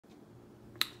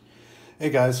Hey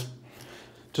guys,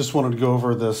 just wanted to go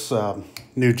over this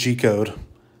new G-code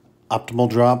optimal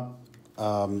drop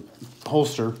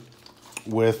holster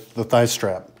with the thigh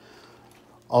strap.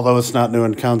 Although it's not new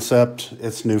in concept,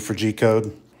 it's new for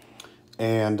G-code.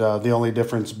 And the only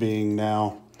difference being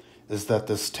now is that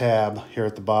this tab here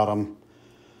at the bottom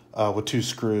with two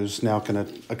screws now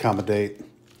can accommodate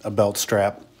a belt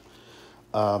strap.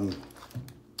 I've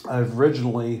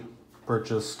originally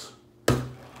purchased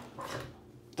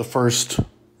the first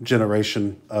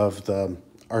generation of the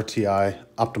RTI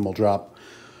optimal drop,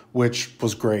 which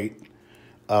was great,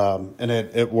 and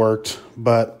it worked.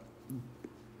 But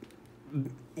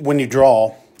when you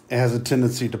draw, it has a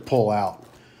tendency to pull out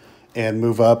and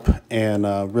move up, and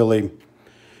really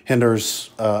hinders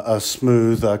a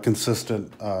smooth,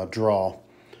 consistent draw.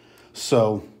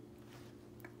 So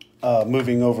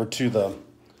moving over to the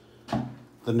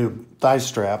new thigh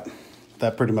strap,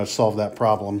 that pretty much solved that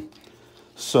problem.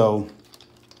 So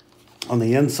on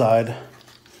the inside,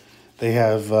 they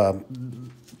have a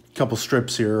couple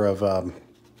strips here of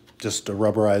just a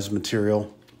rubberized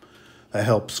material that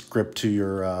helps grip to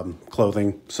your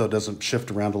clothing so it doesn't shift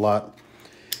around a lot.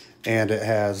 And it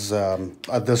has,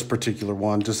 this particular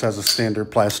one just has a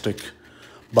standard plastic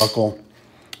buckle.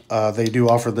 They do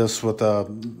offer this with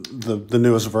the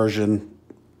newest version.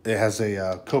 It has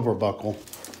a Cobra buckle,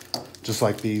 just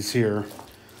like these here.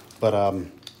 But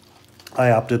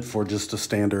I opted for just a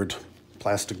standard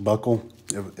plastic buckle.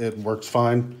 It works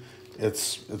fine.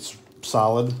 It's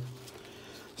solid.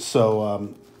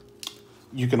 So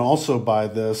you can also buy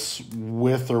this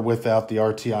with or without the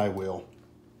RTI wheel.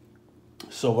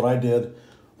 So what I did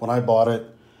when I bought it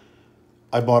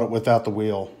without the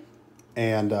wheel.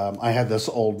 And I had this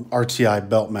old RTI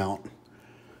belt mount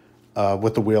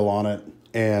with the wheel on it.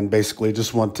 And basically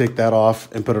just want to take that off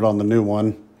and put it on the new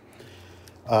one.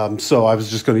 So I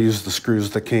was just going to use the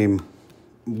screws that came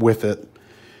with it.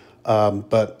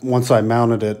 But once I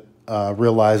mounted it,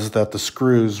 realized that the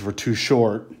screws were too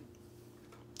short.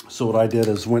 So what I did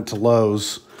is went to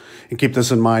Lowe's, and keep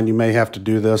this in mind, you may have to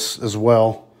do this as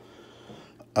well.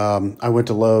 I went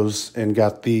to Lowe's and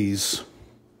got these.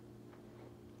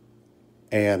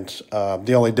 And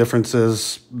the only difference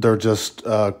is they're just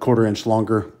a 1/4 inch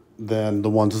longer than the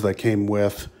ones that came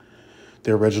with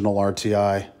the original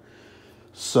RTI.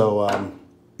 So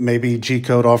maybe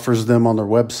G-code offers them on their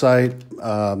website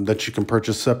that you can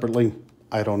purchase separately.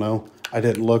 I don't know. I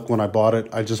didn't look when I bought it.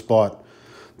 I just bought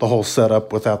the whole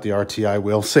setup without the RTI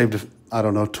wheel. Saved, I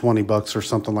don't know, 20 bucks or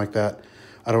something like that.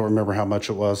 I don't remember how much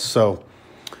it was. So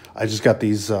I just got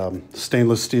these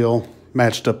stainless steel,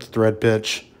 matched up the thread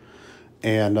pitch,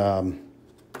 and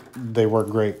they work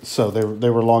great. So they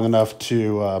were long enough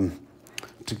to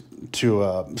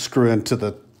screw into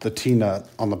the T-nut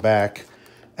on the back.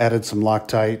 Added some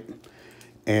Loctite,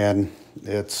 and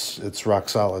it's rock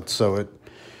solid. So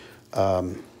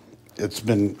it's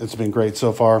been great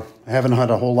so far. I haven't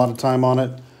had a whole lot of time on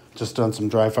it. Just done some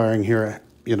dry firing here.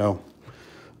 You know,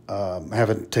 I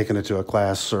haven't taken it to a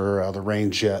class or the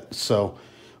range yet. So,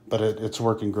 but it's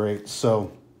working great.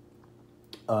 So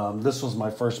this was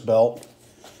my first belt.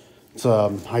 It's a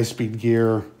high-speed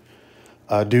gear,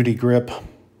 duty grip,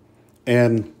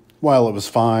 and while it was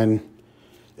fine,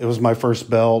 it was my first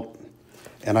belt,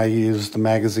 and I used the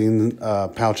magazine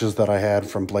pouches that I had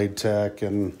from Blade Tech,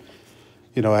 and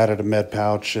added a med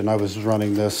pouch, and I was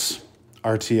running this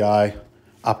RTI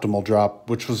optimal drop,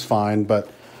 which was fine. But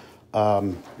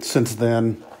since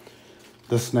then,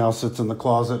 this now sits in the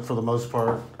closet for the most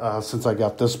part. Since I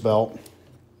got this belt,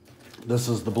 this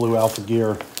is the Blue Alpha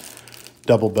Gear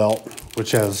double belt, which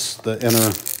has the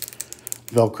inner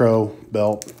Velcro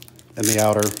belt and the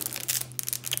outer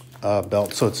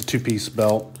belt. So it's a two-piece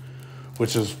belt,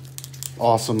 which is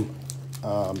awesome.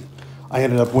 I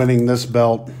ended up winning this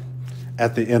belt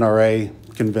at the NRA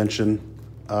convention.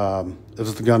 It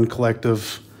was the Gun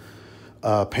Collective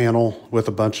panel with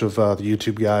a bunch of the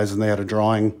YouTube guys, and they had a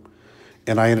drawing,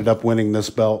 and I ended up winning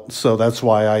this belt. So that's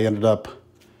why I ended up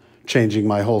changing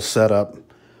my whole setup,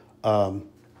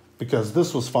 because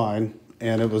this was fine,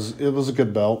 and it was a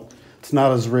good belt. It's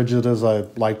not as rigid as I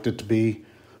liked it to be,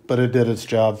 but it did its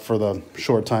job for the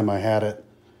short time I had it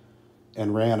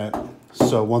and ran it.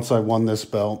 So once I won this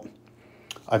belt,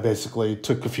 I basically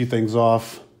took a few things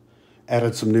off,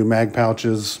 added some new mag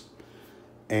pouches,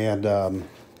 and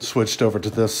switched over to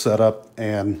this setup.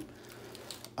 And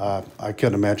I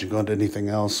couldn't imagine going to anything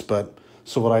else. But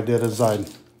so what I did is I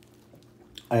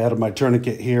added my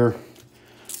tourniquet here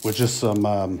with just some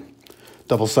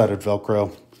double-sided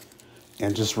Velcro,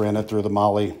 and just ran it through the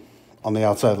molly on the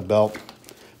outside of the belt,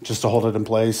 just to hold it in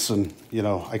place, and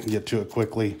I can get to it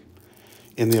quickly.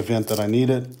 in the event that I need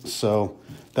it. So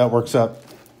that works out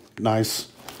nice.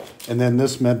 And then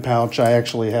this med pouch I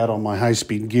actually had on my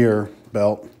high-speed gear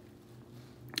belt,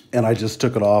 and I just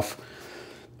took it off.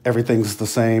 Everything's the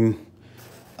same.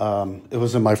 It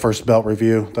was in my first belt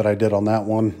review that I did on that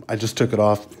one. I just took it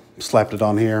off, slapped it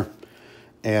on here,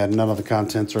 and none of the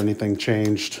contents or anything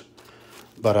changed.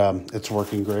 But it's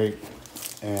working great.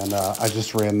 And I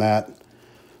just ran that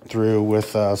through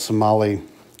with some Molly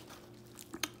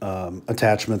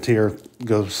attachment here.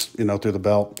 Goes, through the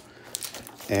belt.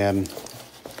 And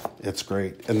it's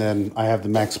great. And then I have the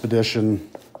Maxpedition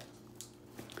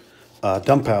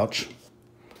dump pouch,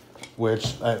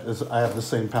 which I have the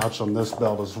same pouch on this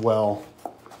belt as well.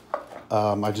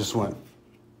 I just went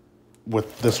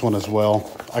with this one as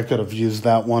well. I could have used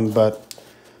that one, but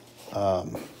I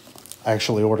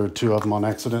actually ordered 2 of them on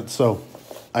accident, so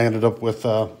I ended up with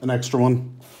an extra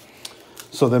one.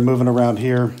 So then moving around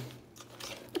here,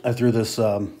 I threw this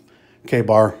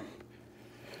K-bar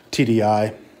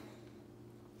TDI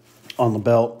on the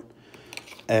belt,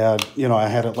 and I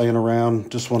had it laying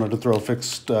around. Just wanted to throw a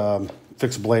fixed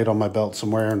blade on my belt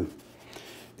somewhere, and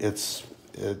it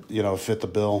fit the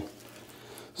bill.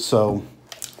 So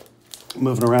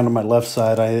moving around on my left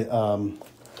side, I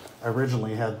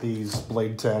originally had these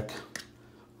Blade Tech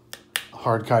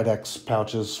hard Kydex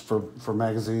pouches for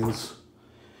magazines.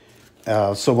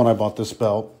 So when I bought this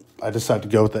belt, I decided to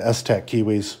go with the S-Tech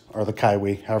Kiwis, or the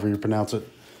Kiwi, however you pronounce it.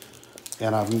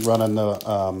 And I'm running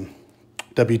the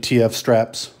WTF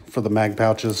straps for the mag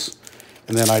pouches.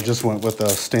 And then I just went with a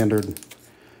standard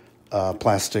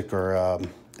plastic or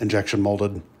injection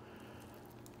molded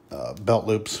belt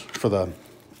loops for the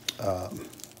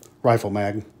rifle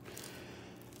mag.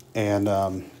 And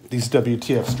these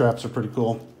WTF straps are pretty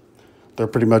cool. They're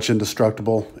pretty much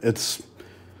indestructible. It's,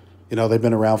 they've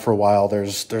been around for a while.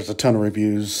 There's a ton of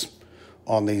reviews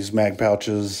on these mag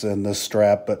pouches and this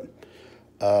strap, but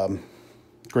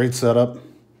great setup.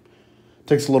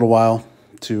 Takes a little while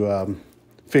to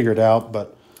figure it out,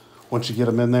 but once you get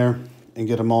them in there and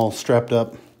get them all strapped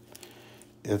up,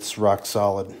 it's rock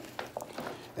solid.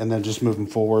 And then just moving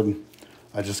forward,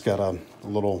 I just got a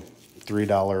little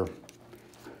 $3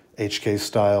 HK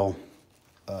style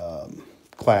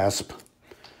clasp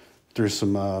through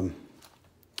some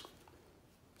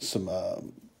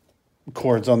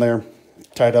cords on there,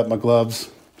 tied up my gloves,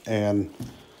 and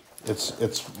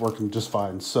it's working just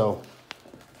fine. So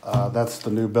that's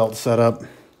the new belt setup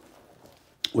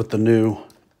with the new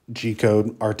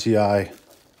G-code RTI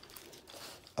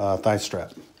thigh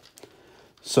strap.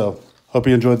 So hope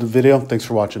you enjoyed the video. Thanks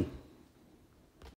for watching.